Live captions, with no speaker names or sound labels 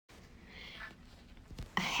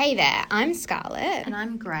Hey there, I'm Scarlett. And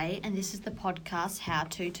I'm Gray, and this is the podcast How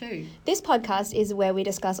To Too. This podcast is where we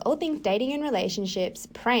discuss all things dating and relationships,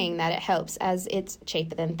 praying that it helps as it's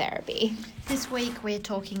cheaper than therapy. This week we're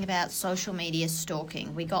talking about social media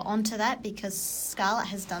stalking. We got onto that because Scarlett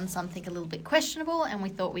has done something a little bit questionable and we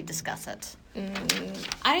thought we'd discuss it.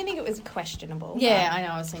 I don't think it was questionable. Yeah, I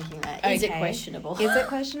know, I was thinking that. Okay. Is it questionable? Is it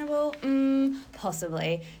questionable?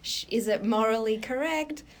 Possibly. Is it morally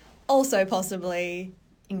correct? Also possibly.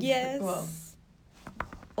 Yes.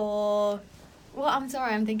 Well, I'm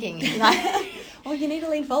sorry, I'm thinking. Well, you need to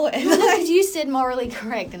lean forward. Because you said morally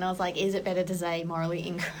correct, and I was like, is it better to say morally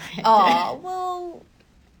incorrect? Oh, well,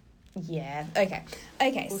 yeah. Okay.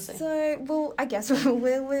 We'll see. So, I guess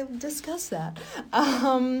we'll discuss that.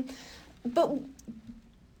 But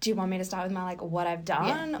do you want me to start with my, what I've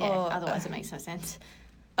done? Yeah, or otherwise it makes no sense.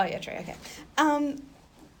 Oh, yeah, true. Okay.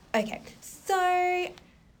 Okay. So,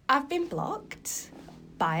 I've been blocked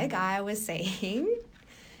by a guy I was seeing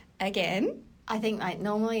again. I think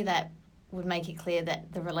normally that would make it clear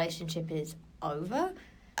that the relationship is over.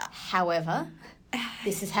 However,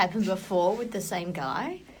 this has happened before with the same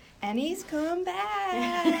guy. And he's come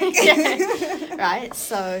back. Right?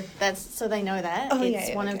 So they know that. Oh,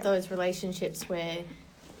 it's one of those relationships where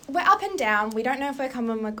we're up and down. We don't know if we're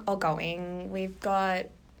coming or going. We've got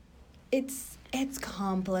it's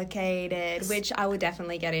complicated, which I will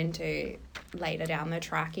definitely get into later down the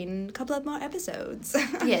track in a couple of more episodes.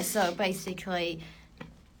 Yeah, so basically,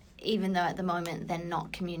 even though at the moment they're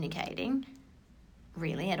not communicating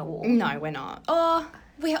really at all. No, we're not. Oh,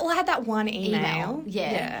 we all had that one email.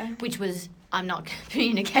 Yeah. Which was, I'm not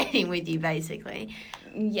communicating with you, basically.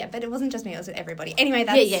 Yeah, but it wasn't just me, it was with everybody. Anyway,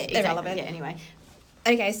 that's irrelevant. Yeah, anyway.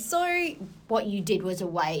 Okay, so what you did was a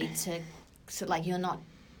way to, you're not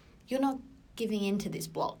giving in to this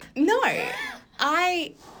block. No.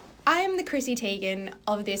 I am the Chrissy Teigen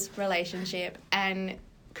of this relationship, and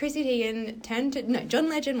Chrissy Teigen John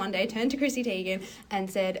Legend one day turned to Chrissy Teigen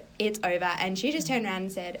and said, it's over, and she just turned around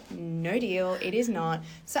and said, no deal, it is not.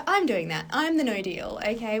 So I'm doing that. I'm the no deal,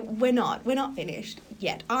 okay? We're not finished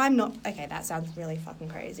yet. I'm not, okay, that sounds really fucking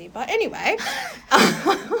crazy, but anyway.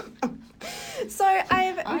 So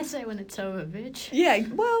I say when it's over, bitch. Yeah,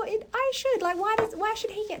 well, I should. Why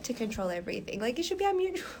should he get to control everything? It should be our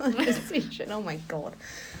mutual decision. Oh my god.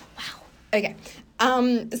 Wow. Okay.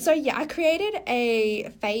 So yeah, I created a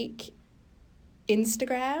fake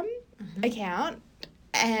Instagram account,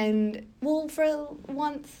 and for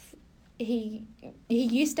once he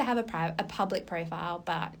used to have a public profile,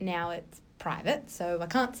 but now it's private, so I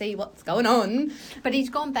can't see what's going on. But he's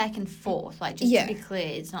gone back and forth. To be clear,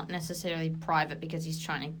 it's not necessarily private because he's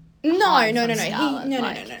trying to. No.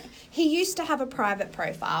 He used to have a private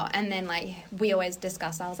profile, and then we always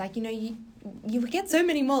discussed. I was like, you would get so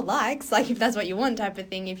many more likes, if that's what you want, type of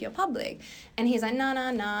thing, if you're public. And he's like, no,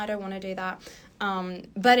 I don't want to do that.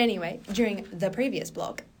 But anyway, during the previous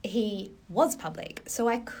blog, he was public, so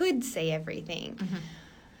I could see everything. Mm-hmm.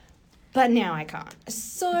 But now I can't.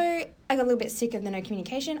 So I got a little bit sick of the no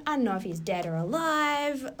communication. I don't know if he's dead or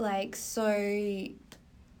alive. So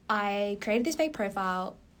I created this fake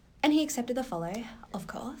profile, and he accepted the follow, of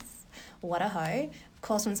course. What a hoe. Of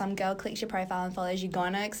course, when some girl clicks your profile and follows, you're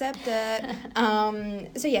going to accept it.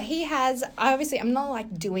 So yeah, he has, I'm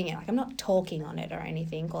not doing it. I'm not talking on it or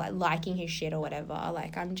anything, or liking his shit or whatever.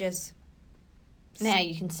 I'm just... Now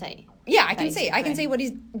you can see. Yeah, I can see. I can see what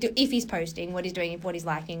if he's posting, what he's doing, what he's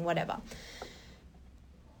liking, whatever.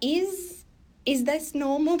 Is this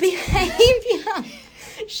normal behavior?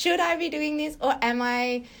 Should I be doing this, or am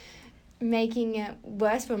I making it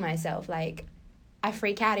worse for myself? I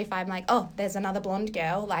freak out if I'm oh, there's another blonde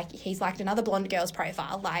girl. He's liked another blonde girl's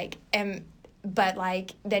profile. But then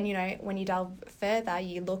when you delve further,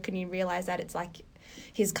 you look and you realize that it's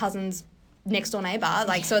his cousin's next door neighbor,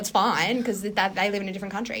 so it's fine because they live in a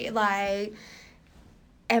different country.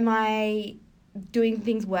 Am I doing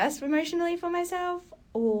things worse emotionally for myself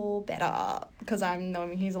or better because I'm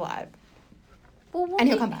knowing he's alive? Well, and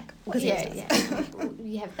he'll come back.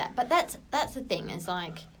 You have that, but that's the thing is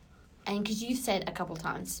and because you've said a couple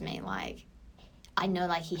times to me I know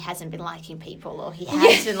he hasn't been liking people, or he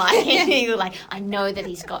has been liking people. I know that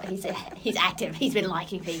he's active. He's been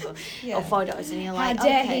liking people or photos, and you're how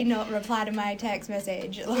dare he not reply to my text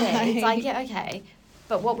message? It's okay.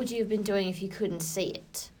 But what would you have been doing if you couldn't see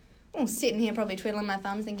it? Well, sitting here probably twiddling my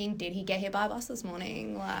thumbs, thinking, did he get here by bus this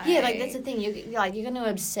morning? That's the thing. You're going to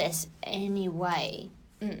obsess anyway.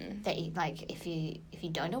 That if you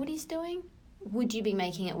don't know what he's doing, would you be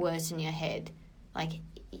making it worse in your head?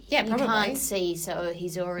 Yeah, probably. You can't see, so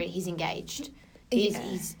he's engaged.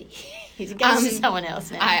 He's He's engaged to someone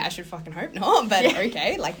else now. I should fucking hope not, but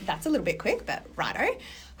okay. Like, that's a little bit quick, but righto.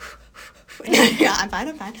 Yeah, I'm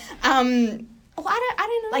fine. Well, I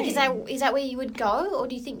don't know. Like, is that where you would go, or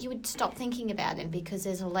do you think you would stop thinking about him because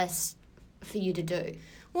there's less for you to do?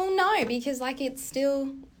 Well, no, because, like, it's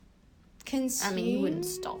still consumed. I mean, you wouldn't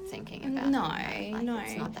stop thinking about him. No.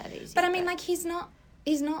 It's not that easy. But, I mean, like, he's not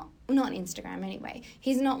on Instagram anyway.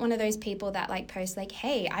 He's not one of those people that, like, post, like,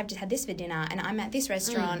 hey, I've just had this for dinner and I'm at this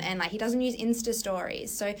restaurant and, like, he doesn't use Insta stories.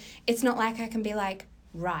 So it's not like I can be like,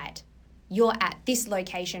 right, you're at this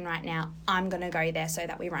location right now. I'm going to go there so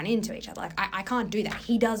that we run into each other. Like, I can't do that.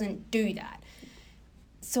 He doesn't do that.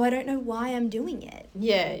 So I don't know why I'm doing it.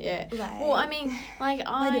 Yeah. Like, well, I mean, like,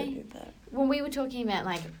 I don't know that. When we were talking about,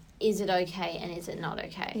 like, is it okay and is it not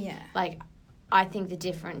okay? Yeah. Like, I think the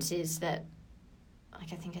difference is that,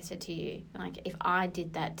 like I think I said to you, like, if I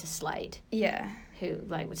did that to Slade, who,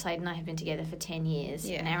 like, Slade and I have been together for 10 years,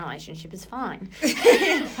 and our relationship is fine.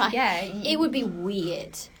 Like, it would be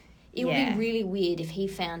weird. It would be really weird if he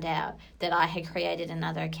found out that I had created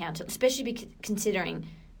another account, especially considering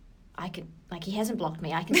I could, like, he hasn't blocked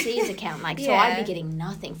me. I can see his account, like, so I'd be getting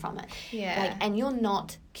nothing from it. Yeah. Like, and you're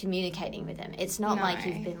not communicating with him. It's not like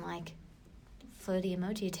you've been, like, flirty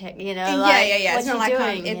emoji tech, you know, like, it's not like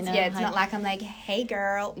doing, it's, you know, it's not like I'm like, hey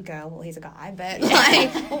girl, well, he's a guy, but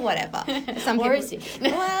like, or whatever. Some or people, is he?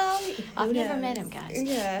 Well, I've never met him, guys.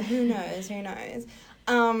 Yeah, who knows? You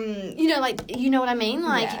know, like, you know what I mean?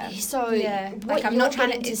 Like, so what like, I'm not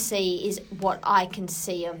trying to see is what I can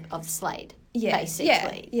see of Slade,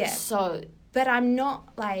 basically. Yeah. So, but I'm not,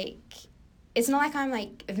 like, it's not like I'm,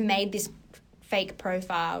 like, I've made this fake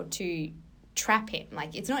profile to trap him.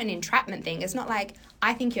 Like, it's not an entrapment thing. It's not like,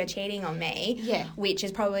 I think you're cheating on me, which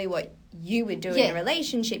is probably what you would do in a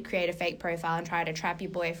relationship, create a fake profile and try to trap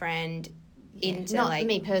your boyfriend into, not like...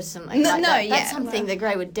 me personally. That's something that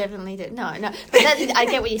Gray would definitely do. No. But I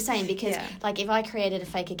get what you're saying, because, like, if I created a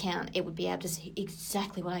fake account, it would be able to see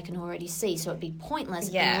exactly what I can already see, so it'd be pointless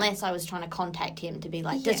unless I was trying to contact him to be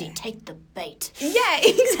like, does he take the bait? Yeah,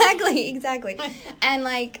 exactly. And,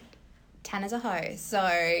 like... Tanner's a hoe,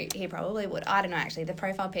 so he probably would. I don't know, actually. The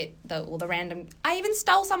profile pic, the random... I even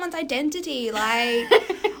stole someone's identity. Like,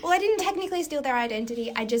 well, I didn't technically steal their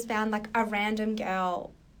identity. I just found, like, a random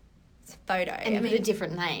girl photo. And a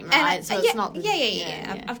different name, right? So it's not...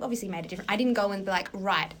 Yeah. I've obviously made it different. I didn't go and be like,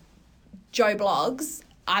 right, Joe Blogs...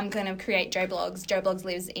 I'm going to create Joe Blogs. Joe Blogs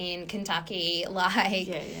lives in Kentucky. Like,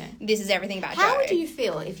 this is everything about Joe. How would you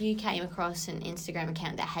feel if you came across an Instagram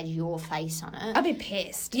account that had your face on it? I'd be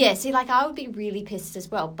pissed. Yeah, see, like, I would be really pissed as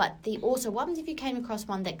well. But also, what happens if you came across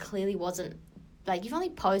one that clearly wasn't, like, you've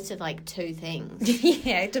only posted, like, 2 things.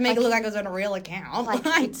 To make it look like it was on a real account. Like,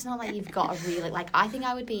 it's not like you've got a really, like, I think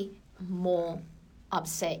I would be more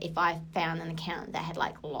upset if I found an account that had,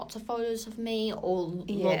 like, lots of photos of me, or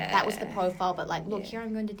look, that was the profile, but, like, look, here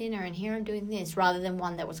I'm going to dinner and here I'm doing this, rather than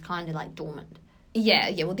one that was kind of, like, dormant. Yeah,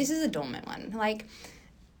 well, this is a dormant one. Like,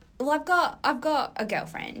 well, I've got a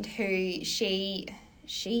girlfriend who she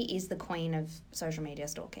is the queen of social media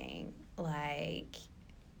stalking. Like,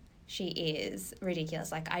 she is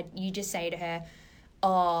ridiculous. Like, you just say to her,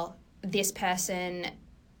 oh, this person...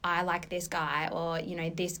 I like this guy, or, you know,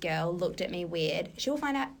 this girl looked at me weird. She'll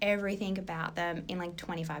find out everything about them in, like,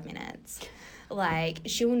 25 minutes. Like,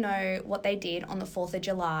 she'll know what they did on the 4th of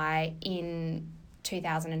July in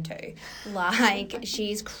 2002. Like,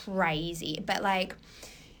 she's crazy. But, like,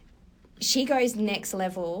 she goes next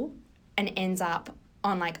level and ends up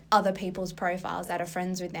on, like, other people's profiles that are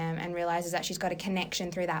friends with them, and realises that she's got a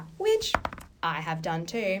connection through that, which I have done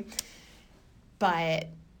too. But,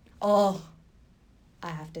 I'll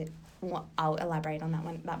elaborate on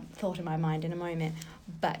that thought in my mind in a moment.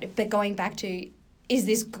 But going back to, is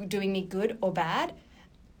this doing me good or bad?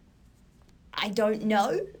 I don't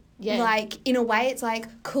know. Yeah. Like, in a way, it's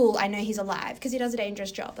like, cool, I know he's alive, because he does a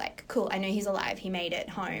dangerous job. Like, cool, I know he's alive, he made it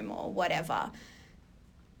home or whatever.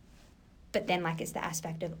 But then, like, it's the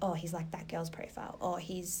aspect of, oh, he's like that girl's profile. Or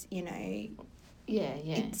he's, you know...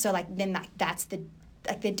 Yeah. So, like, then that's the...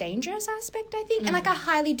 like, the dangerous aspect, I think. And, like, I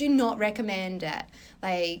highly do not recommend it.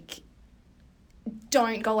 Like,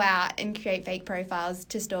 don't go out and create fake profiles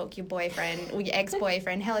to stalk your boyfriend or your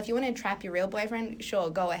ex-boyfriend. Hell, if you want to trap your real boyfriend, sure,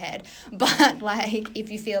 go ahead. But, like, if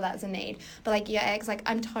you feel that's a need. But, like, your ex, like,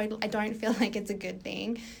 I don't feel like it's a good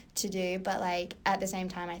thing to do. But, like, at the same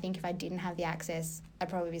time, I think if I didn't have the access, I'd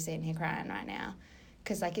probably be sitting here crying right now.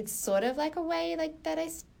 Because, like, it's sort of like a way, like, that I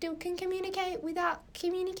still can communicate without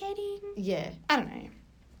communicating. Yeah. I don't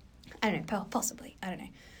know. Possibly. I don't know.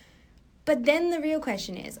 But then the real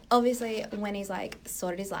question is, obviously, when he's, like,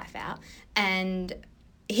 sorted his life out and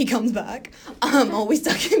he comes back, or we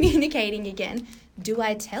start communicating again, do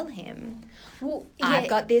I tell him? Well, yeah. I've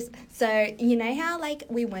got this. So, you know how, like,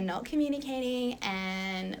 we were not communicating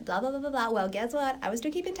and blah, blah, blah, blah, blah. Well, guess what? I was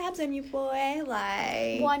still keeping tabs on you, boy.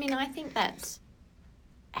 Like... Well, I mean, I think that's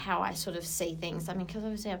how I sort of see things. I mean, because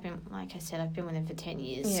obviously I've been, like I said, I've been with him for 10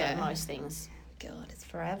 years, so most things... God, it's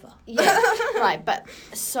forever. Yeah, right. But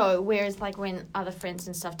so, whereas like when other friends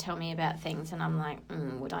and stuff tell me about things and I'm like,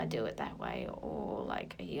 would I do it that way? Or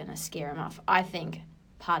like, are you going to scare them off? I think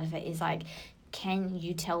part of it is like, can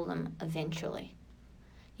you tell them eventually?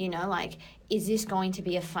 You know, like, is this going to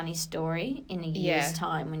be a funny story in a year's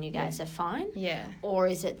time when you guys are fine? Yeah. Or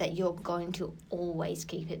is it that you're going to always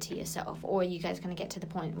keep it to yourself? Or are you guys going to get to the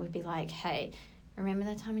point where we'd be like, hey, remember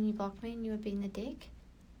that time when you blocked me and you were being the dick?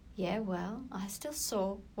 Yeah, well, I still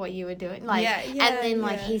saw what you were doing. Like, and then,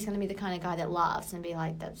 like, he's going to be the kind of guy that laughs and be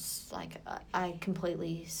like, that's, like, I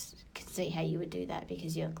completely can see how you would do that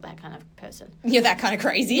because you're that kind of person. You're that kind of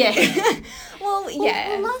crazy? Yeah. Well, yeah.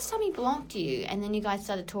 Well, last time he blocked you and then you guys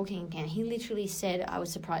started talking again, he literally said, I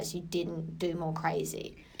was surprised you didn't do more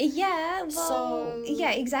crazy. Yeah, well,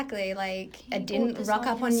 yeah, exactly. Like, it didn't rock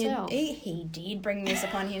up on you. He did bring this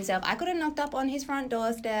upon himself. I could have knocked up on his front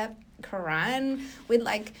doorstep, crying with,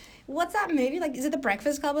 like, what's that movie? Like, is it The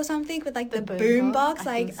Breakfast Club or something? With, like, the boom box?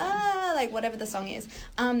 Like, like, whatever the song is.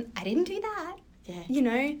 I didn't do that. Yeah. You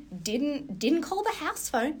know, didn't call the house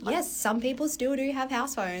phone. Yes, some people still do have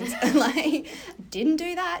house phones. Like, didn't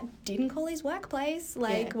do that. Didn't call his workplace.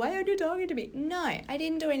 Like, why aren't you talking to me? No, I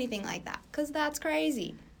didn't do anything like that because that's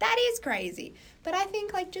crazy. That is crazy. But I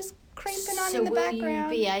think, like, just creeping on in the background. So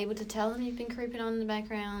will you be able to tell him you've been creeping on in the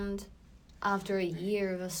background after a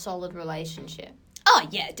year of a solid relationship? Oh,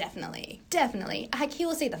 yeah, definitely. Definitely. Like, he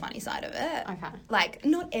will see the funny side of it. Okay. Like,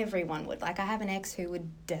 not everyone would. Like, I have an ex who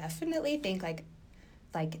would definitely think, like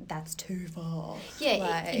that's too far. Yeah,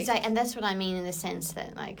 like, exactly. And that's what I mean in the sense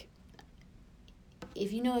that, like,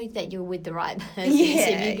 if you know that you're with the right person, so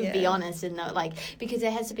you can be honest and know, like, because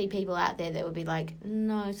there has to be people out there that would be like,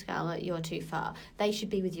 no, Scarlett, you're too far. They should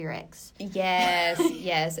be with your ex. Yes,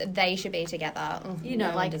 yes. They should be together. You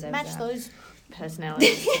know, like, match those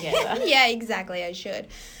personalities together. Yeah, exactly. I should.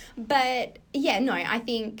 But, yeah, no, I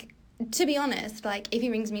think, to be honest, like, if he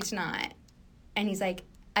rings me tonight and he's like,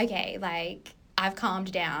 okay, like, I've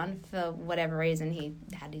calmed down for whatever reason, he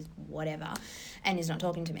had his whatever, and he's not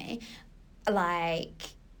talking to me, like,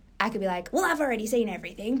 I could be like, well, I've already seen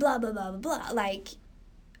everything, blah, blah, blah, blah, blah, like,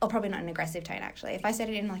 or probably not an aggressive tone, actually. If I said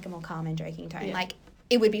it in, like, a more calm and joking tone, like,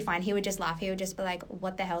 it would be fine. He would just laugh. He would just be like,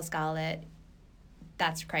 what the hell, Scarlett?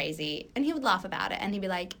 That's crazy. And he would laugh about it, and he'd be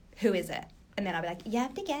like, who is it? And then I'll be like, you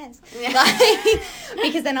have to guess. Like,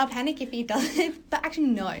 because then I'll panic if he doesn't. But actually,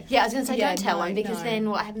 no. Yeah, I was going to say, don't tell him, because then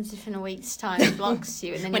what happens if in a week's time he blocks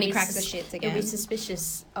you? And then when he cracks the shits again. You'll be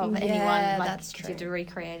suspicious of anyone. Like, that's true. You have to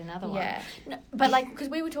recreate another one. Yeah. No, but, like, because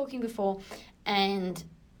we were talking before, and,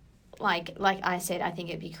 like I said, I think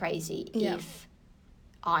it'd be crazy if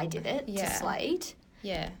I did it to Slade.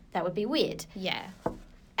 Yeah. That would be weird. Yeah.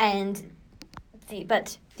 And,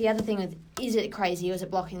 but the other thing with, is it crazy or is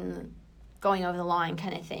it blocking going over the line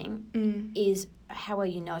kind of thing, is how well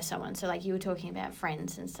you know someone. So, like, you were talking about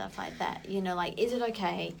friends and stuff like that. You know, like, is it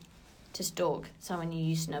okay to stalk someone you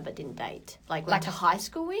used to know but didn't date? Like to high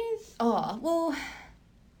school with? Oh, well...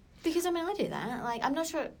 Because, I mean, I do that. Like, I'm not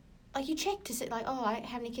sure... Like, you check to see, like, oh,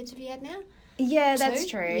 how many kids have you had now? Yeah, that's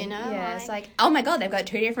true. You know? Yeah, it's like, oh my God, they've got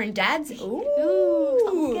 2 different dads. Ooh.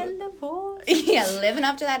 Someone getting divorced. Yeah, living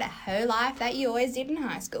up to that whole life that you always did in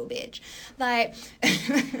high school, bitch. Like...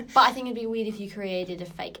 But I think it'd be weird if you created a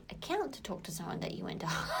fake account to talk to someone that you went to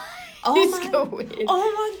high school with.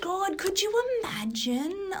 Oh my God, could you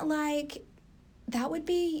imagine? Like, that would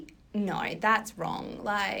be... No, that's wrong.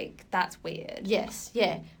 Like, that's weird. Yes,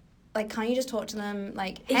 yeah. Like, can't you just talk to them,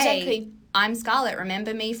 like, hey, I'm Scarlett,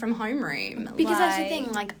 remember me from homeroom? Because that's the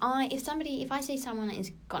thing, like, if I see someone that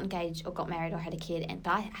has got engaged or got married or had a kid,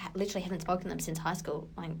 but I literally haven't spoken to them since high school,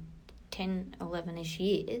 like, 10, 11-ish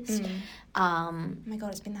years. Oh my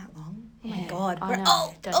God, it's been that long? Oh my God. I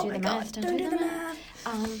know. Don't do the math. Don't do the math.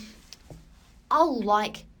 I'll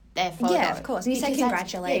like their photo. Yeah, of course. And you say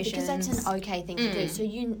congratulations. Because that's an okay thing to do. So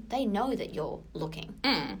they know that you're looking.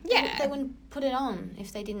 Yeah. They wouldn't put it on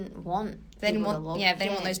if they didn't want they didn't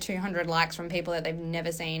want those 200 likes from people that they've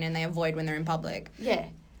never seen and they avoid when they're in public. Yeah.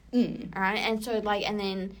 All right. And so, like, and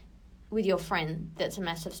then with your friend that's a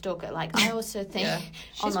massive stalker, like, I also think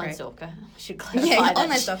online stalker. I should clarify that.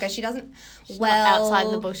 Online stalker. She doesn't... Well,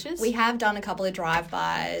 outside the bushes. We have done a couple of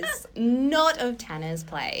drive-bys, not of Tanner's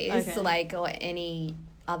place, like, or any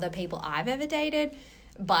other people I've ever dated,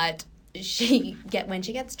 but when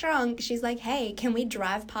she gets drunk, she's like, hey, can we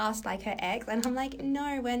drive past like her ex? And I'm like,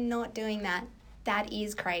 no, we're not doing that. That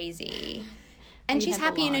is crazy. And she's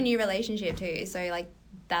happy in a new relationship too, so like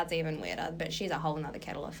that's even weirder. But she's a whole nother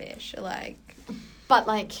kettle of fish. Like, but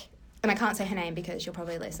like, and I can't say her name because she'll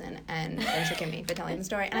probably listen and then she'll kill me for telling the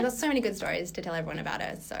story. And I've got so many good stories to tell everyone about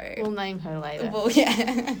her. So we'll name her later. Well,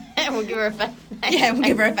 yeah, we'll give her a fake name. Yeah, we'll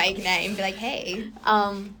give her a fake name. Be like, hey.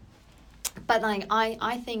 But like,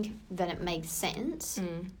 I think that it makes sense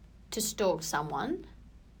to stalk someone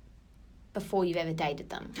before you've ever dated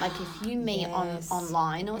them. Like, if you meet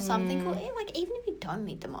online or something, or like even if you don't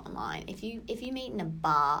meet them online, if you meet in a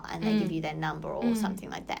bar and they give you their number or something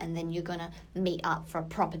like that, and then you're gonna meet up for a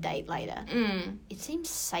proper date later, it seems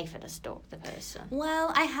safer to stalk the person.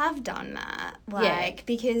 Well, I have done that, like,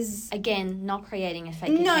 because again, not creating a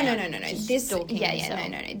fake account. No. This no.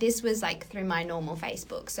 This was like through my normal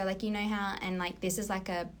Facebook. So like, you know how, and like this is like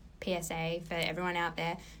a PSA for everyone out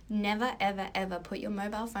there, never ever ever put your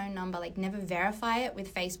mobile phone number, like never verify it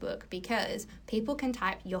with Facebook, because people can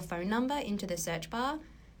type your phone number into the search bar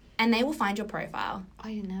and they will find your profile.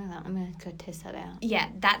 I didn't know that. I'm gonna go test that out. Yeah,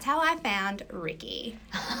 that's how I found Ricky.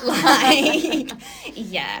 Like,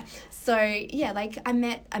 yeah. So yeah, like I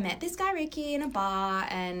met this guy Ricky in a bar,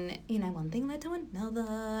 and you know, one thing led to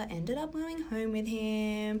another, ended up going home with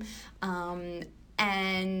him,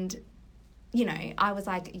 and you know, I was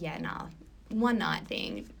like, yeah, nah, one night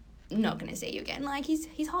thing, not going to see you again. Like,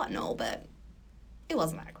 he's hot and all, but it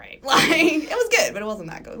wasn't that great. Like, it was good, but it wasn't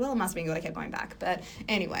that good. Well, it must have been good. I kept going back. But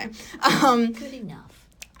anyway. Good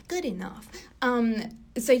enough.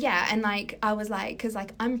 So, yeah, and, like, I was like, because,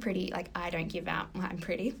 like, I'm pretty, like, I don't give out, I'm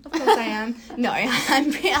pretty. Of course I am. No,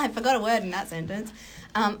 I forgot a word in that sentence.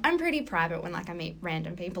 I'm pretty private when, like, I meet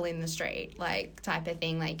random people in the street, like, type of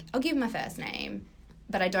thing. Like, I'll give my first name.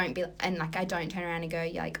 But I don't turn around and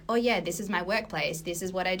go, like, oh, yeah, this is my workplace. This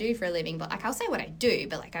is what I do for a living. But, like, I'll say what I do,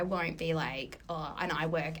 but, like, I won't be like, oh, and I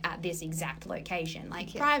work at this exact location.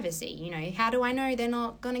 Like, privacy, you know, how do I know they're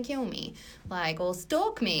not going to kill me? Like, or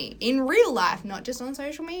stalk me in real life, not just on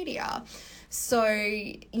social media. So,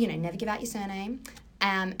 you know, never give out your surname.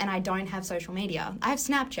 And I don't have social media. I have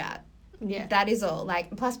Snapchat. Yeah. That is all.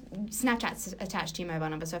 Like, plus, Snapchat's attached to your mobile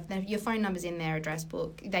number. So if your phone number's in their address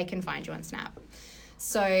book, they can find you on Snap.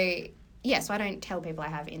 So, yeah, so I don't tell people I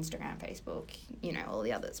have Instagram, Facebook, you know, all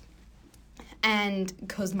the others. And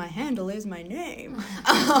because my handle is my name,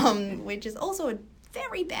 which is also a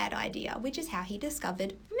very bad idea, which is how he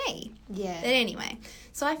discovered me. Yeah. But anyway,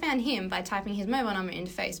 so I found him by typing his mobile number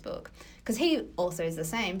into Facebook, because he also is the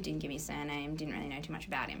same, didn't give me his surname, didn't really know too much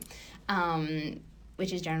about him.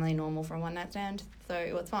 Which is generally normal for a one-night stand, so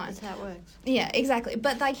it's fine. That's how it works. Yeah, exactly.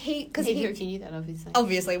 But, like, because he knew that, obviously.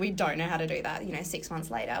 Obviously, we don't know how to do that. You know, 6 months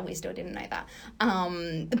later, we still didn't know that.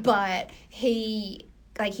 But he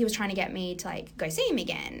was trying to get me to, like, go see him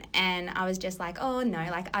again. And I was just like, oh, no.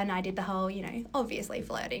 Like, and I did the whole, you know, obviously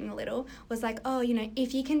flirting a little. Was like, oh, you know,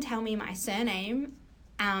 if you can tell me my surname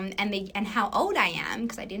and how old I am,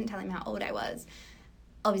 because I didn't tell him how old I was.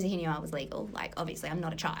 Obviously, he knew I was legal. Like, obviously, I'm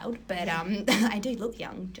not a child, but I do look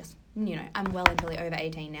young. Just, you know, I'm well and truly over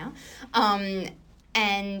 18 now.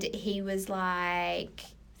 And he was like,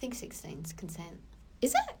 I think 16's consent.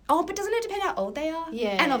 Is it? Oh, but doesn't it depend how old they are?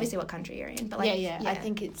 Yeah. And obviously what country you're in. But like, yeah. I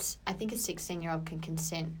think a 16-year-old can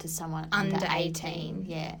consent to someone under 18.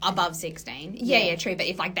 Yeah. Above 16. Yeah, true. But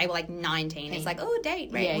if like they were like 19, it's like, oh,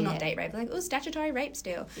 date rape. Well, not date rape. Like, oh, statutory rape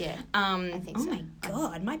still. Yeah. I think so. Oh my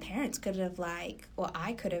God. My parents could have like, or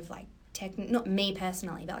I could have like, not me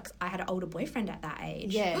personally, but like I had an older boyfriend at that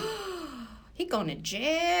age. Yeah. He'd gone to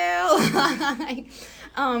jail.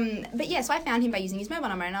 But yeah, so I found him by using his mobile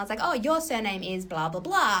number, and I was like, oh, your surname is blah, blah,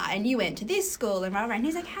 blah, and you went to this school, and blah, blah, and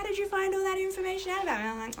he's like, how did you find all that information out about me? And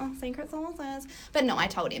I'm like, oh, secret sources. But no, I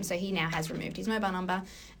told him, so he now has removed his mobile number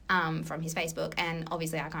from his Facebook, and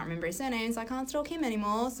obviously I can't remember his surname, so I can't stalk him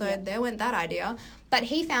anymore, so there went that idea. But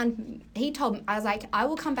he told me, I was like, I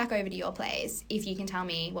will come back over to your place if you can tell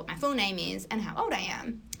me what my full name is and how old I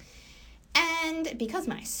am. And because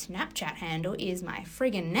my Snapchat handle is my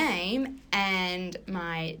friggin' name and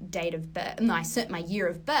my date of birth, my year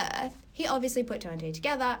of birth, he obviously put two and two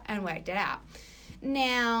together and worked it out.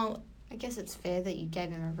 Now, I guess it's fair that you gave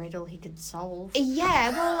him a riddle he could solve.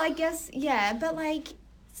 Yeah, well, I guess, yeah, but like...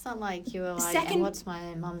 It's not like you were like, and what's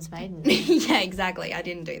my mum's maiden name? Yeah, exactly. I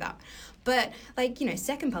didn't do that. But, like, you know,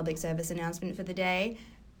 second public service announcement for the day...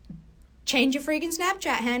 Change your freaking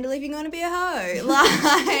Snapchat handle if you're going to be a hoe.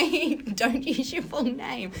 Like, don't use your full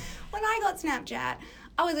name. When I got Snapchat,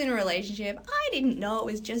 I was in a relationship. I didn't know it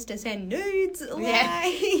was just to send nudes.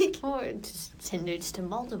 Like, or just send nudes to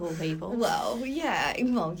multiple people. Well, yeah,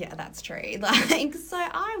 that's true. Like, so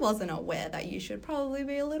I wasn't aware that you should probably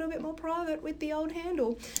be a little bit more private with the old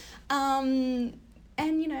handle. And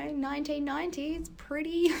 1990 is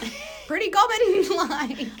pretty common.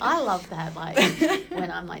 Like, I love that. Like,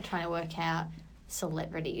 when I'm like trying to work out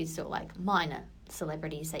celebrities or like minor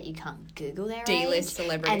celebrities that you can't Google their D-list age.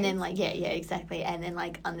 celebrities. And then like, yeah, exactly. And then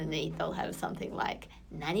like underneath they'll have something like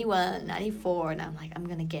 91, 94, and I'm like, I'm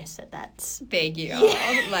going to guess that's... big year.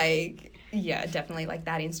 Yeah. Like, yeah, definitely like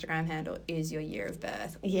that Instagram handle is your year of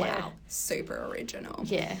birth. Yeah. Wow. Super original.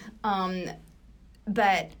 Yeah.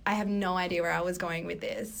 But I have no idea where I was going with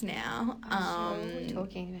this now. We're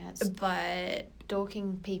talking about... But...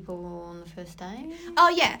 stalking people on the first day? Oh,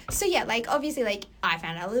 yeah. So, yeah, like, obviously, like, I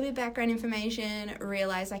found out a little bit of background information,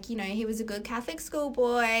 realised, like, he was a good Catholic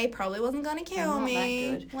schoolboy, probably wasn't going to kill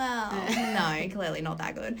me. Not that good. Well, no, clearly not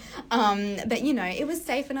that good. But, it was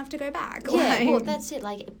safe enough to go back. Yeah, like, well, that's it.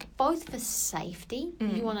 Like, both for safety,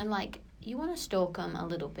 you want to stalk them a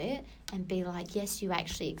little bit and be like, yes, you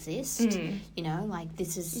actually exist. Like,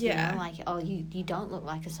 this is, like, oh, you don't look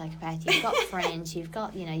like a psychopath. You've got friends. You've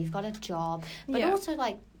got a job. But also,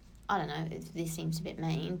 like, I don't know, this seems a bit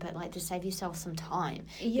mean, but, like, just save yourself some time.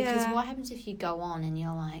 Yeah. Because what happens if you go on and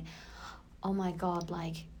you're like, oh, my God,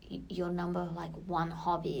 like, your number, like, one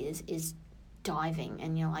hobby is diving,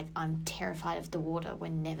 and you're like, I'm terrified of the water, we're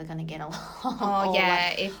never going to get along. Oh,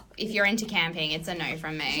 yeah, like, if you're into camping, it's a no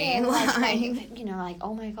from me. Yeah, like,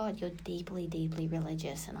 oh my God, you're deeply, deeply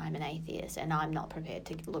religious and I'm an atheist and I'm not prepared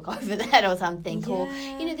to look over that or something. Yeah.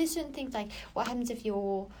 Or, there's certain things like, what happens if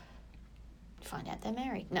you're... find out they're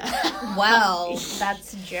married? No. Well,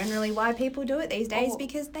 that's generally why people do it these days,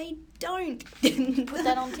 because they don't put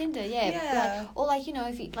that on Tinder. Yeah.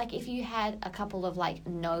 If you had a couple of like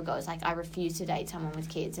no-goes, like I refuse to date someone with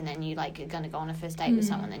kids, and then you like are going to go on a first date with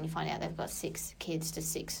someone, and you find out they've got 6 kids to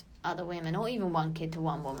 6 other women, or even 1 kid to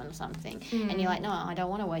 1 woman or something, and you're like, no, I don't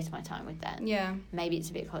want to waste my time with that. Yeah. Maybe it's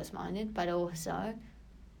a bit close-minded, but also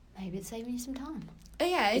maybe it's saving you some time. Oh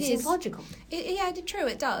yeah, it seems logical. True,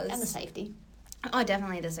 it does. And the safety. Oh,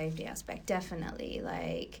 definitely the safety aspect, definitely.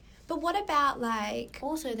 Like, but what about, like...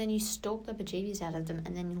 Also, then you stalk the bejeebies out of them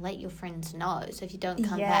and then you let your friends know. So if you don't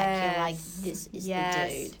come back, you're like, this is the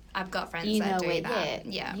dude. I've got friends that do that.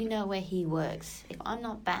 Yeah. You know where he works. If I'm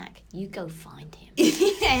not back, you go find him.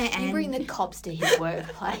 You bring the cops to his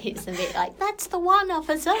workplace and be like, that's the one,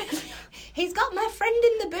 officer. He's got my friend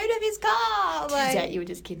in the boot of his car. Turns out you were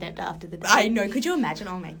just kidnapped after the day. I know. Could you imagine?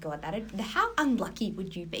 Oh, my God. How unlucky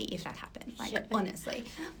would you be if that happened? Like, honestly.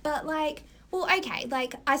 But, like... Well, okay,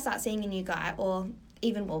 like, I start seeing a new guy, or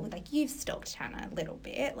even more, like, you've stalked Hannah a little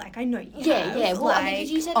bit. Like, I know you have. Yeah, well, like,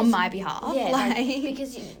 because you said on my behalf. Yeah, like,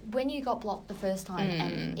 because when you got blocked the first time,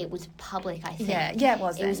 and it was public, I think. Yeah, it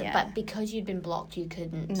was then, But because you'd been blocked, you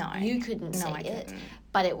couldn't see it.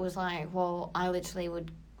 But it was like, well, I literally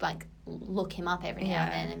would, like, look him up every now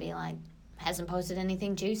and then and be like, hasn't posted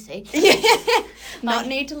anything juicy. Don't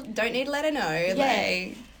need to let her know. Yeah.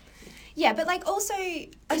 Like... Yeah, but, like, also...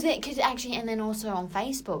 Because actually, and then also on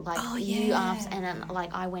Facebook, like, you asked, and then,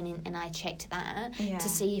 like, I went in and I checked that to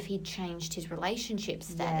see if he'd changed his relationship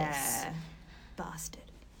status. Yeah.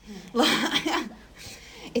 Bastard. Yeah.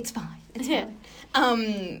 It's fine.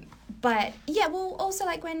 But, yeah, well, also,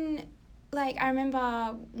 like, when... Like, I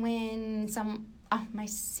remember when my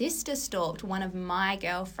sister stalked one of my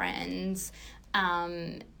girlfriends...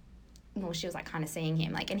 well, she was, like, kind of seeing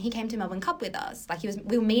him, like, and he came to Melbourne Cup with us. Like,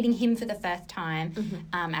 we were meeting him for the first time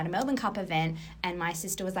at a Melbourne Cup event, and my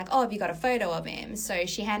sister was like, oh, have you got a photo of him? So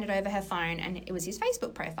she handed over her phone, and it was his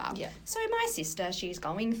Facebook profile. Yeah. So my sister, she's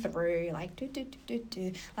going through, like,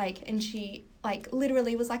 like, and she, like,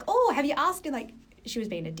 literally was like, oh, have you asked him, like... She was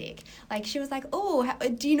being a dick. Like, she was like, oh,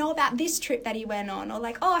 do you know about this trip that he went on? Or,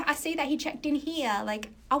 like, oh, I see that he checked in here. Like,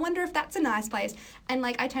 I wonder if that's a nice place. And,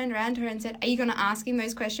 like, I turned around to her and said, are you going to ask him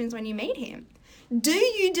those questions when you meet him? Do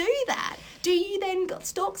you do that? Do you then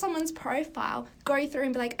stalk someone's profile, go through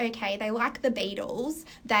and be like, okay, they like the Beatles,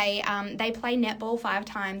 they play netball 5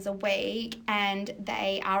 times a week, and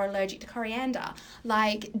they are allergic to coriander?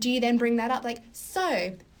 Like, do you then bring that up? Like,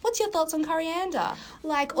 so... what's your thoughts on coriander?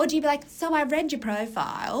 Like, or do you be like, so I read your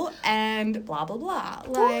profile and blah, blah, blah.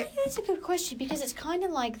 Like, that's a good question, because it's kind of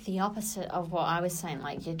like the opposite of what I was saying.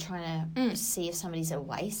 Like, you're trying to see if somebody's a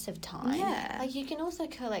waste of time. Yeah. Like, you can also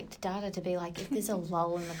collect data to be like, if there's a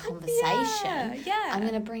lull in the conversation, I'm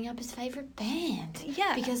going to bring up his favourite band.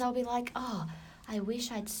 Yeah. Because I'll be like, oh, I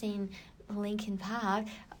wish I'd seen Linkin Park.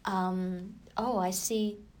 Oh, I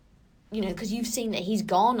see you know, because you've seen that he's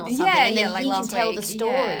gone or something, Yeah, and then like he can last tell week. the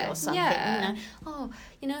story Yeah, or something. yeah. You know, oh,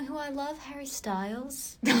 you know who I love? Harry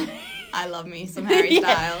Styles. I love me some Harry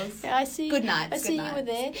Styles. Yeah, I see. Good nights. I see good you were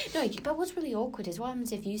nights. there. No, but what's really awkward is what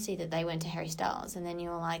happens if you see that they went to Harry Styles and then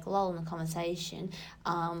you're like, lol, in the conversation,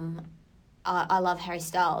 I love Harry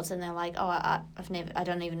Styles, and they're like, oh, I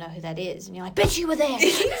don't even know who that is, and you're like, bitch, you were there.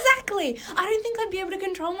 Exactly. I don't think I'd be able to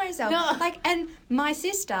control myself. No. Like, and my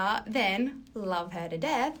sister then, love her to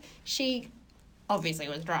death, she obviously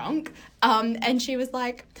was drunk, and she was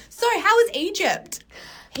like, so how was Egypt?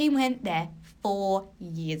 He went there 4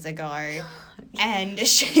 years ago, and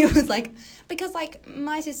she was like, because like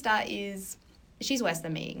my sister she's worse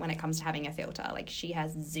than me when it comes to having a filter. Like, she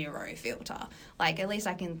has zero filter. Like, at least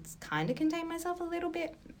I can kind of contain myself a little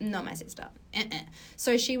bit. Not my sister.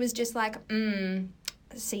 So she was just like,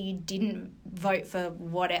 so you didn't vote for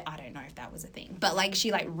I don't know if that was a thing. But, like,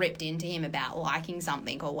 she, like, ripped into him about liking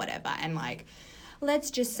something or whatever. And, like, let's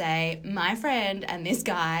just say my friend and this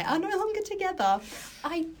guy are no longer together.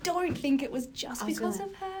 I don't think it was just because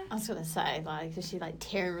of her. I was going to say, like, is she, like,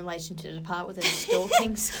 tearing relationships apart with her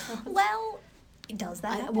stalking stuff? Well, does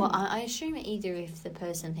that happen? I assume either if the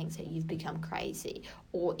person thinks that you've become crazy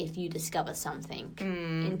or if you discover something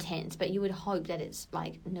intense, but you would hope that it's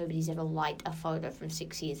like nobody's ever liked a photo from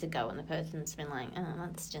 6 years ago and the person's been like, oh,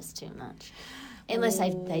 that's just too much. Unless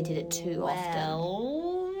they did it too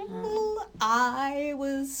often. I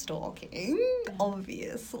was stalking,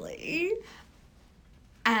 obviously.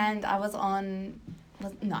 And I wasn't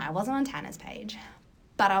on Tanner's page.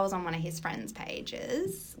 But I was on one of his friends'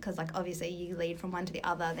 pages because, like, obviously you lead from one to the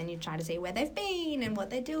other, then you try to see where they've been and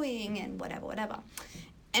what they're doing and whatever.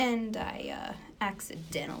 And I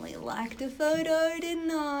accidentally liked a photo,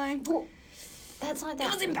 didn't I? Well, that's like that.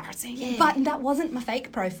 That was embarrassing. Yeah. But that wasn't my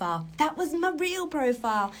fake profile. That was my real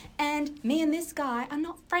profile. And me and this guy are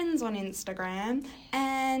not friends on Instagram.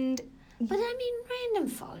 And... But, I mean,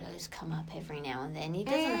 random photos come up every now and then. It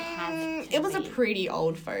doesn't have to It was be. a pretty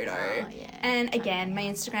old photo. Oh, yeah. And again, my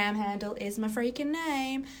Instagram handle is my freaking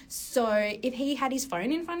name. So if he had his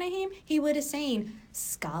phone in front of him, he would have seen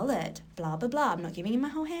Scarlett, blah, blah, blah. I'm not giving him my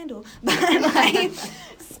whole handle. But, like,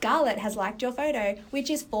 Scarlett has liked your photo,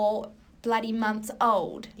 which is 4 bloody months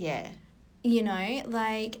old. Yeah. You know,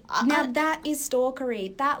 like, now that is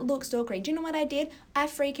stalkery. That looks stalkery. Do you know what I did? I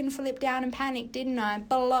freaking flipped out and panicked, didn't I?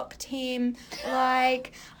 Blocked him.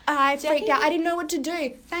 Like, I freaked out. I didn't know what to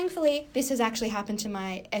do. Thankfully, this has actually happened to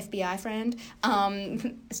my FBI friend,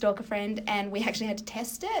 stalker friend, and we actually had to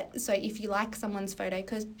test it. So if you like someone's photo,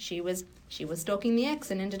 because she was stalking the ex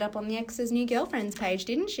and ended up on the ex's new girlfriend's page,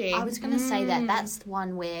 didn't she? I was going to say that's the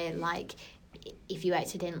one where, like, if you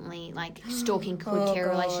accidentally, like, stalking could tear a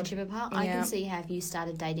relationship apart. I can see how if you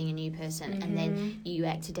started dating a new person and then you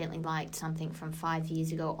accidentally liked something from 5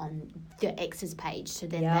 years ago on the ex's page, so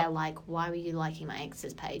then they're like, why were you liking my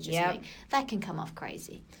ex's page or something? That can come off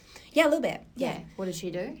crazy. Yeah, a little bit. Yeah. What did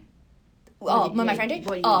she do? My friend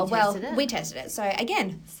did? We tested it. So,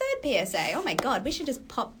 again, third PSA. Oh, my God. We should just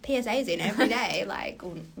pop PSAs in every day, like,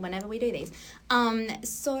 whenever we do these.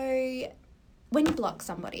 So, when you block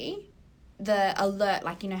somebody... the alert,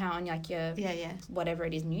 like, you know how on, like, your whatever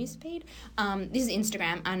it is, news feed, this is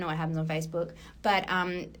Instagram. I know what happens on Facebook, but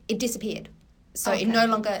it disappeared. So it no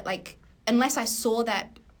longer, like, unless I saw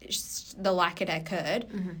that the like had occurred,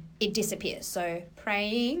 it disappears. So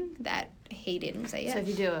praying that he didn't say it. So if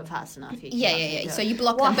you do it fast enough, you can So you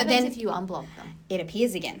block them, but then if you unblock them? It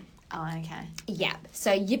appears again. Oh, okay. Yeah.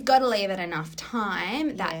 So you've got to leave it enough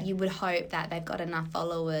time that you would hope that they've got enough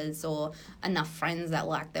followers or enough friends that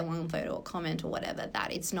like their one photo or comment or whatever,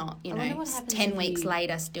 that it's not, 10 weeks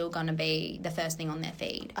later still going to be the first thing on their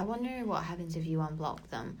feed. I wonder what happens if you unblock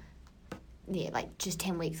them. Yeah, like, just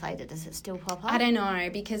 10 weeks later, does it still pop up? I don't know,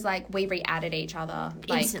 because, like, we re-added each other.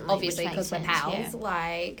 Like, instantly, obviously, because we're pals. Yeah.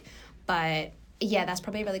 Like, but... yeah, that's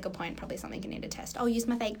probably a really good point. Probably something you need to test. I'll use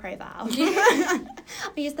my fake profile. I'll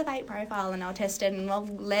use the fake profile and I'll test it and I'll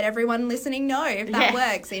let everyone listening know if that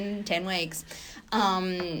works in 10 weeks.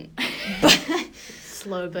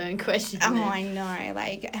 Slow burn question. Oh, I know.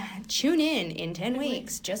 Like, tune in 10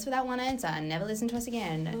 weeks just for that one answer and never listen to us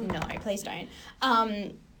again. No, please don't.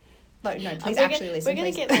 But no, please actually listen. We're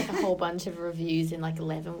going to get, like, a whole bunch of reviews in, like,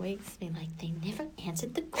 11 weeks being like, they never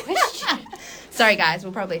answered the question. Sorry, guys.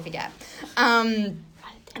 We'll probably forget.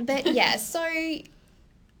 But, yeah, so...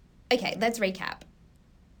 okay, let's recap.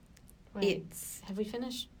 Wait, have we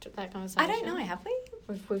finished that conversation? I don't know. Have we?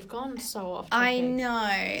 We've gone so off topic. I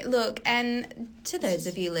know. Look, and to those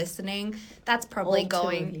of you listening, that's probably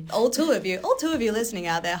all two of you listening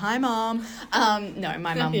out there. Hi, Mom. No,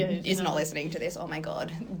 my mum is not listening to this. Oh my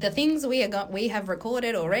God, the things we have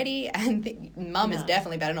recorded already, and Mum is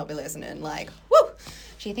definitely better not be listening. Like, woo,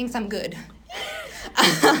 she thinks I'm good.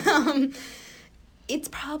 It's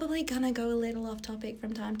probably gonna go a little off topic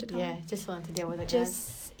from time to time. Yeah, just learn to deal with it.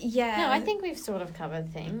 Guys. Yeah. No, I think we've sort of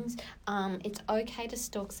covered things. It's okay to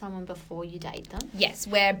stalk someone before you date them. Yes,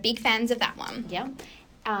 we're big fans of that one. Yeah.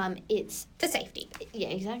 It's for safety. Yeah,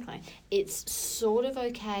 exactly. It's sort of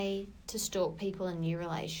okay to stalk people in new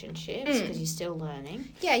relationships because you're still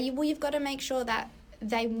learning. Yeah, you've got to make sure that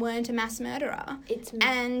they weren't a mass murderer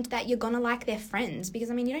and that you're going to like their friends, because,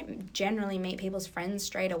 I mean, you don't generally meet people's friends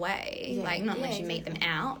straight away, not unless you meet them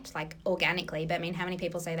out, like, organically, but, I mean, how many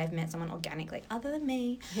people say they've met someone organically, other than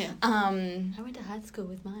me? Yeah. I went to high school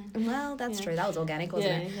with mine. Well, that's true. That was organic,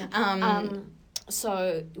 wasn't it? Yeah.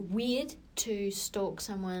 So, weird to stalk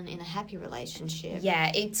someone in a happy relationship.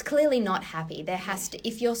 Yeah, it's clearly not happy. There has to,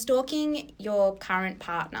 if you're stalking your current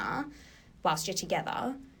partner whilst you're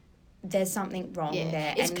together, there's something wrong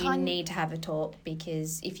there, and you need to have a talk,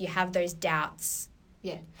 because if you have those doubts...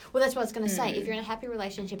 Yeah. Well, that's what I was going to say. If you're in a happy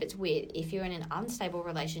relationship, it's weird. If you're in an unstable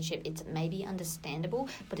relationship, it's maybe understandable,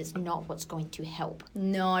 but it's not what's going to help.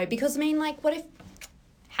 No, because, I mean, like, what if...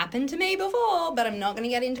 Happened to me before, but I'm not going to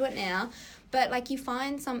get into it now. But, like, you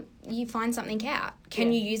find something out.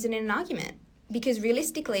 Can you use it in an argument? Because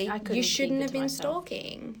realistically, you shouldn't have been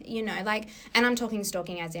stalking, you know, like, and I'm talking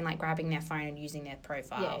stalking as in, like, grabbing their phone and using their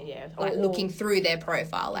profile. Yeah. Like, looking through their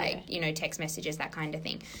profile, like, you know, text messages, that kind of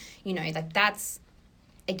thing. You know, like, that's,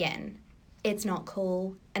 again, it's not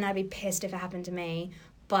cool, and I'd be pissed if it happened to me,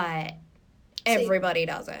 but everybody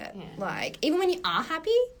does it. Yeah. Like, even when you are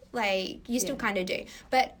happy, like, you still kind of do.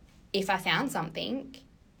 But if I found something,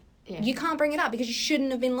 you can't bring it up because you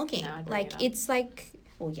shouldn't have been looking. No, like, it's like...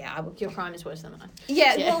 Well, yeah, your crime is worse than mine.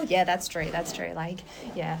 Yeah, well, yeah, that's true. That's true. Like,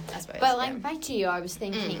 yeah, I suppose. But, like, back to you, I was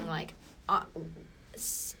thinking, like,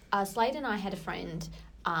 Slade and I had a friend,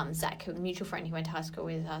 Zach, a mutual friend who went to high school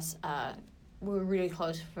with us. We were really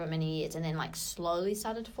close for many years, and then, like, slowly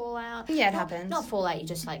started to fall out. Yeah, it happens. Not fall out, you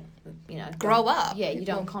just, like, you know... Grow up. Yeah, you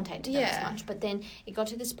don't contact them as much. But then it got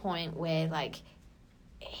to this point where, like...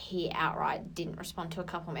 he outright didn't respond to a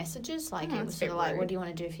couple messages. Like, it was sort of like, what do you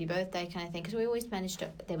want to do for your birthday kind of thing? Because we always managed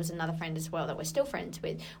to... There was another friend as well that we're still friends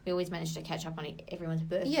with. We always managed to catch up on everyone's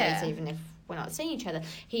birthdays, even if we're not seeing each other.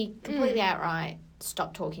 He completely outright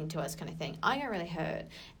stopped talking to us kind of thing. I got really hurt,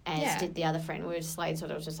 as did the other friend. We were Slade,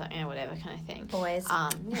 sort of just like, whatever kind of thing. Boys.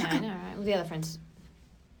 Yeah, I know, right? Well, the other friends...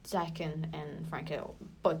 Zach and Frank are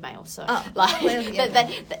both male, so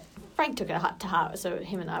Frank took it to heart, so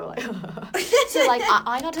him and I were like, so like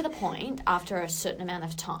I got to the point after a certain amount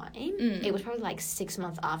of time, it was probably like 6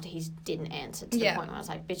 months after he didn't answer, to the point where I was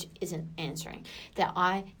like, bitch isn't answering, that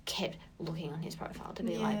I kept looking on his profile to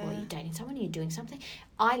be like, well, are you dating someone? Are you doing something?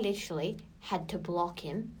 I literally had to block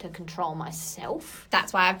him to control myself.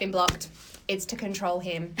 That's why I've been blocked. It's to control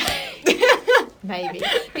him. Maybe.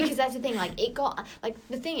 Because that's the thing, like, it got, like,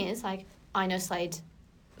 the thing is, like, I know Slade's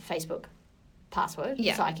Facebook password,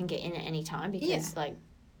 so I can get in at any time, because, like,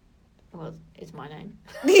 well, it's my name.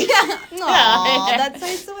 Aww, that's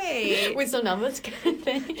so sweet. With some numbers kind of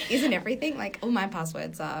thing. Isn't everything, like, all my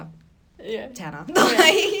passwords are Tanner.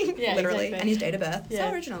 Literally. Exactly. And his date of birth.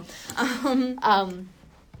 So original.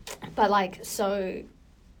 But, like, so...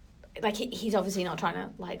 Like, he's obviously not trying to,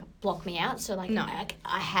 like, block me out. So, like,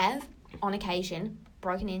 I have, on occasion,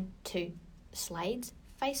 broken into Slade's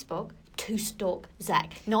Facebook to stalk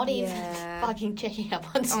Zach. Not even fucking checking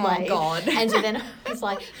up on Slade. Oh, God. And so then I was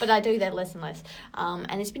like, but I do that less and less.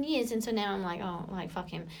 And it's been years, and so now I'm like, oh, like, fuck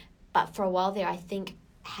him. But for a while there, I think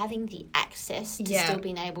having the access to still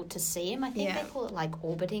being able to see him, I think they call it, like,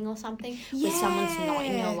 orbiting or something, where someone's not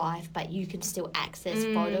in your life, but you can still access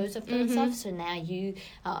photos of them and stuff. So now you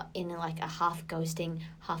are in, like, a half ghosting,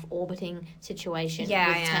 half orbiting situation with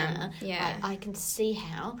Tanner. I can see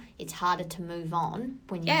how it's harder to move on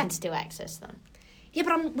when you can still access them. Yeah,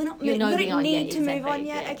 but we don't need to move on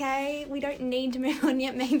yet, okay? We don't need to move on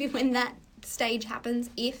yet. Maybe when that stage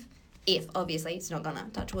happens, if obviously it's not gonna,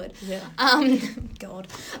 touch wood. God.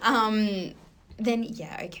 Then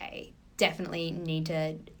okay. Definitely need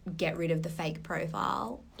to get rid of the fake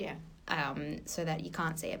profile. Yeah. So that you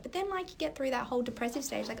can't see it. But then, like, you get through that whole depressive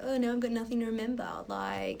stage, like, oh no, I've got nothing to remember.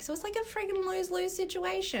 Like, so it's like a friggin' lose-lose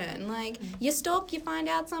situation. Like, you stalk, you find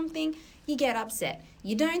out something, you get upset.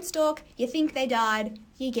 You don't stalk, you think they died,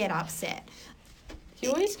 you get upset.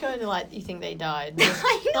 You always go to, like, you think they died.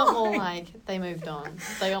 Not more like they moved on.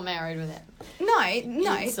 They got married with it. No.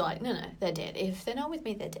 It's like, no, they're dead. If they're not with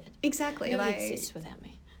me, they're dead. Exactly. Nobody exists without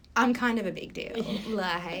me. I'm kind of a big deal.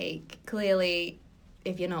 Like, clearly,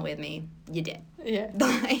 if you're not with me, you're dead. Yeah.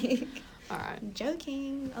 Like, all right.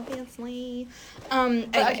 Joking, obviously.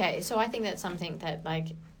 Okay, so I think that's something that, like,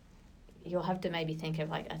 you'll have to maybe think of,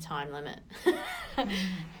 like, a time limit.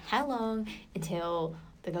 How long until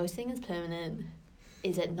the ghosting is permanent?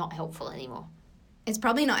 Is it not helpful anymore? It's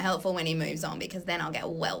probably not helpful when he moves on, because then I'll get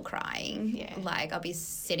well crying. Yeah. Like, I'll be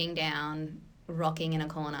sitting down, rocking in a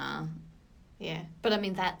corner. Yeah. But, I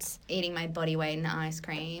mean, that's... eating my body weight in ice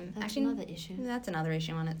cream. That's another issue. That's another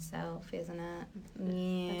issue on itself, isn't it?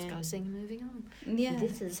 Yeah. That's ghosting and moving on. Yeah.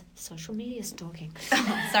 This is social media stalking.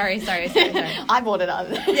 Sorry. I brought it up.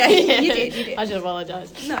 Yeah, you did. I should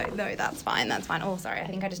apologise. No, that's fine. Oh, sorry. I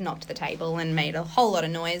think I just knocked the table and made a whole lot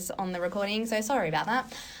of noise on the recording, so sorry about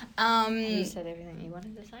that. You said everything you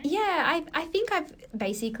wanted to say? Yeah, I think I've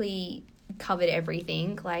basically covered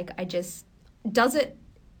everything. Like, I just... Does it...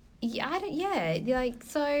 Yeah, like,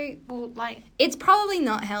 so... Well, like... It's probably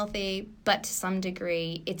not healthy, but to some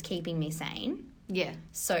degree, it's keeping me sane. Yeah.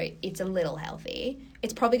 So it's a little healthy.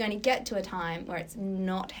 It's probably going to get to a time where it's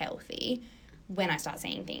not healthy when I start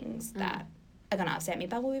seeing things that are going to upset me,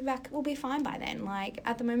 but we'll be back. We'll be fine by then. Like,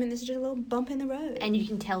 at the moment, this is just a little bump in the road. And you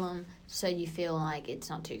can tell them so you feel like it's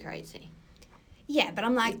not too crazy. Yeah, but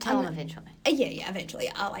I'm like... Tell them eventually. Yeah,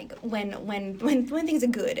 eventually. I'll, like, when things are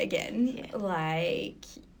good again, like...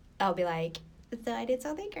 I'll be like, so I did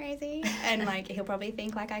something crazy. And, like, he'll probably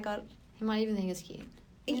think, like, I got... He might even think it's cute.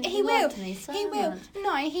 He will. He will.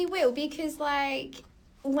 No, he will, because, like,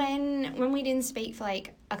 when we didn't speak for,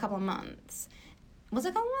 like, a couple of months... Was it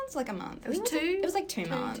a couple of months? Like, a month? It was 2. It was, like, 2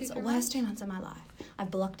 months. Worst 2 months of my life.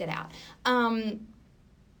 I've blocked it out.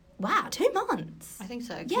 Wow, 2 months. I think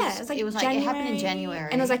so. Yeah, it was January, it happened in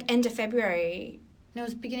January. And it was, like, end of February. No, it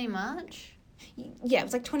was beginning of March? Yeah, it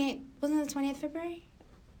was, like, 28... Wasn't it the 20th of February?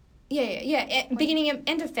 Yeah.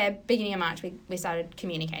 End of Feb, beginning of March, we started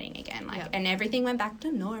communicating again, like, and everything went back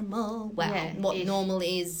to normal. Well, what normal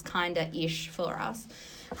is kind of ish for us.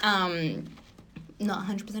 Not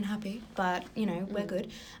 100% happy, but you know we're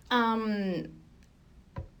good. Yeah,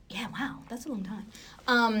 wow, that's a long time.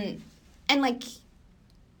 And like,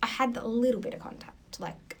 I had a little bit of contact,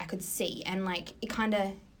 like I could see, and like it kind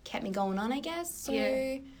of kept me going on, I guess. So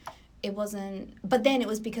it wasn't, but then it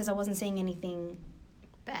was because I wasn't seeing anything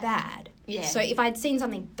bad. Yeah. So if I'd seen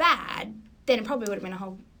something bad, then it probably would have been a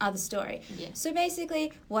whole other story. Yeah. So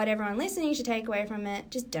basically, what everyone listening should take away from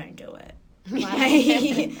it, just don't do it.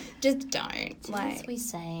 Like, just don't. Do as we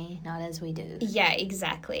say, not as we do. Yeah,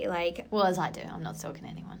 exactly. Like, well, as I do. I'm not stalking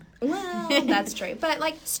anyone. Well, that's true. But,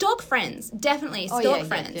 like, stalk friends. Definitely. Stalk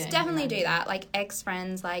friends. Yeah, definitely do that. Like,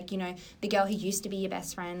 ex-friends. Like, you know, the girl who used to be your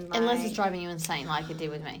best friend. Like... Unless it's driving you insane like it did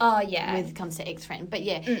with me. Oh, yeah. With it comes to ex-friend. But,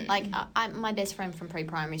 yeah, like, my best friend from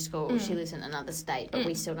pre-primary school, she lives in another state, but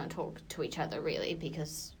we still don't talk to each other, really,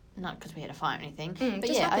 because... Not because we had a fight or anything. But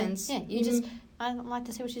just happens. You just... I like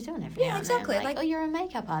to see what she's doing every now and exactly. Then. Like, oh, you're a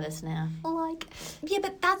makeup artist now. Like... Yeah,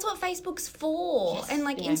 but that's what Facebook's for. Yes, and,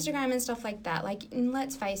 like, Instagram and stuff like that. Like,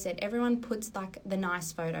 let's face it, everyone puts, like, the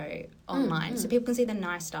nice photo online so people can see the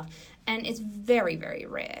nice stuff. And it's very, very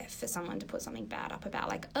rare for someone to put something bad up about,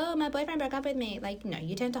 like, oh, my boyfriend broke up with me. Like, no,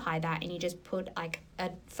 you tend to hide that and you just put, like, a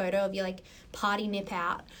photo of your, like, party nip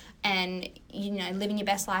out and, you know, living your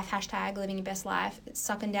best life, # living your best life,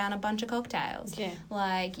 sucking down a bunch of cocktails. Yeah.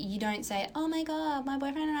 Like, you don't say, oh, my God, my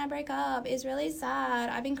boyfriend and I break up. It's really sad.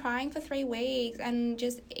 I've been crying for 3 weeks and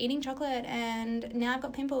just eating chocolate and now I've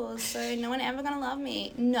got pimples, so no one ever going to love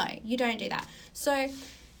me. No, you don't do that. So...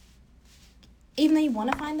 Even though you want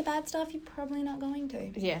to find the bad stuff, you're probably not going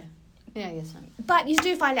to. Yeah. Yeah, I guess so. But you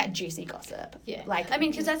do find out juicy gossip. Yeah. Like, I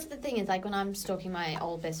mean, because that's the thing is, like, when I'm stalking my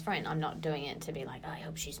old best friend, I'm not doing it to be like, I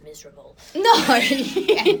hope she's miserable. No. I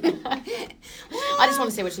just want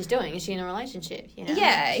to see what she's doing. Is she in a relationship? You know?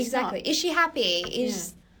 Yeah, exactly. Is she happy?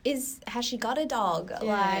 Has she got a dog?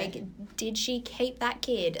 Yeah. Like, did she keep that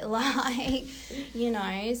kid? Like, you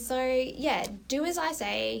know, so, yeah, do as I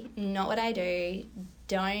say, not what I do.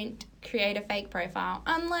 Don't create a fake profile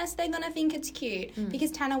unless they're going to think it's cute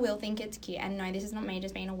because Tanner will think it's cute. And no, this is not me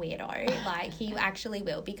just being a weirdo. Like, he actually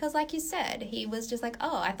will because, like you said, he was just like,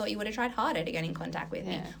 oh, I thought you would have tried harder to get in contact with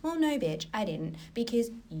me. Well, no, bitch, I didn't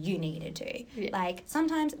because you needed to. Yeah. Like,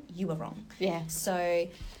 sometimes you were wrong. Yeah. So...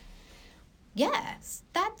 Yes,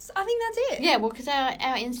 I think that's it. Yeah, well, because our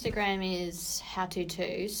Instagram is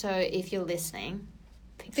how-to-2, so if you're listening...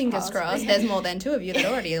 Fingers crossed. There's more than 2 of you that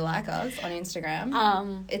already like us on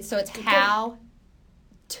Instagram. It's how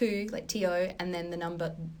 2, like T-O, and then the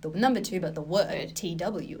number 2, but the word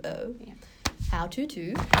T-W-O. Yeah. How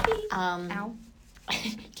to. Ow.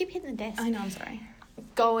 Keep hitting the desk. I know, I'm sorry.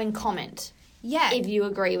 Go and comment. Yeah. If you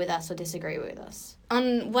agree with us or disagree with us.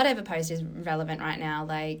 On whatever post is relevant right now,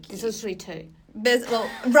 like... There's literally 2.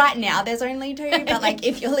 Right now there's only 2, but like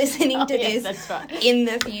if you're listening to this that's right. in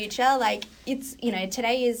the future, like it's,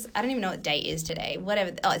 today is, I don't even know what date is today,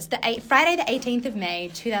 whatever. Oh, it's Friday the 18th of May,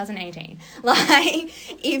 2018. Like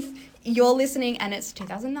if you're listening and it's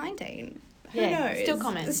 2019, who knows? Still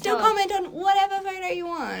comment. Still comment on whatever photo you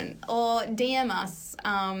want or DM us.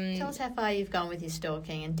 Tell us how far you've gone with your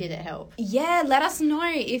stalking and did it help? Yeah, let us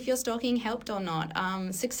know if your stalking helped or not.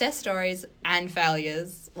 Success stories and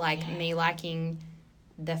failures, like me liking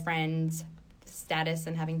the friend's status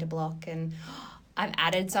and having to block, and I've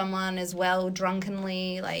added someone as well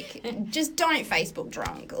drunkenly. Like, just don't Facebook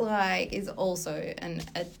drunk. Like, is also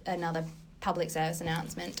another public service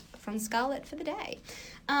announcement from Scarlett for the day.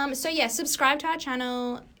 Subscribe to our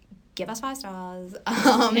channel. Give us 5 stars.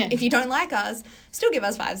 If you don't like us, still give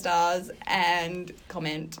us 5 stars and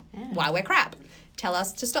comment why we're crap. Tell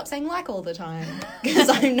us to stop saying like all the time, because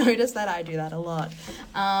I've noticed that I do that a lot.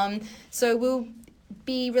 So we'll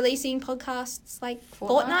be releasing podcasts like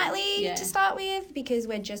fortnightly to start with, because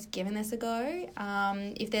we're just giving this a go.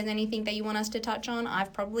 If there's anything that you want us to touch on,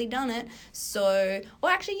 I've probably done it. Or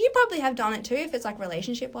actually, you probably have done it too, if it's like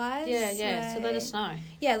relationship wise. Yeah. So let us know.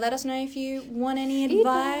 Yeah, let us know if you want any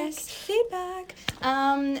advice, feedback.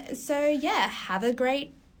 Have a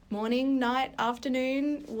great morning, night,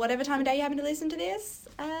 afternoon, whatever time of day you happen to listen to this.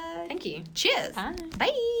 Thank you. Cheers. Bye.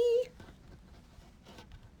 Bye.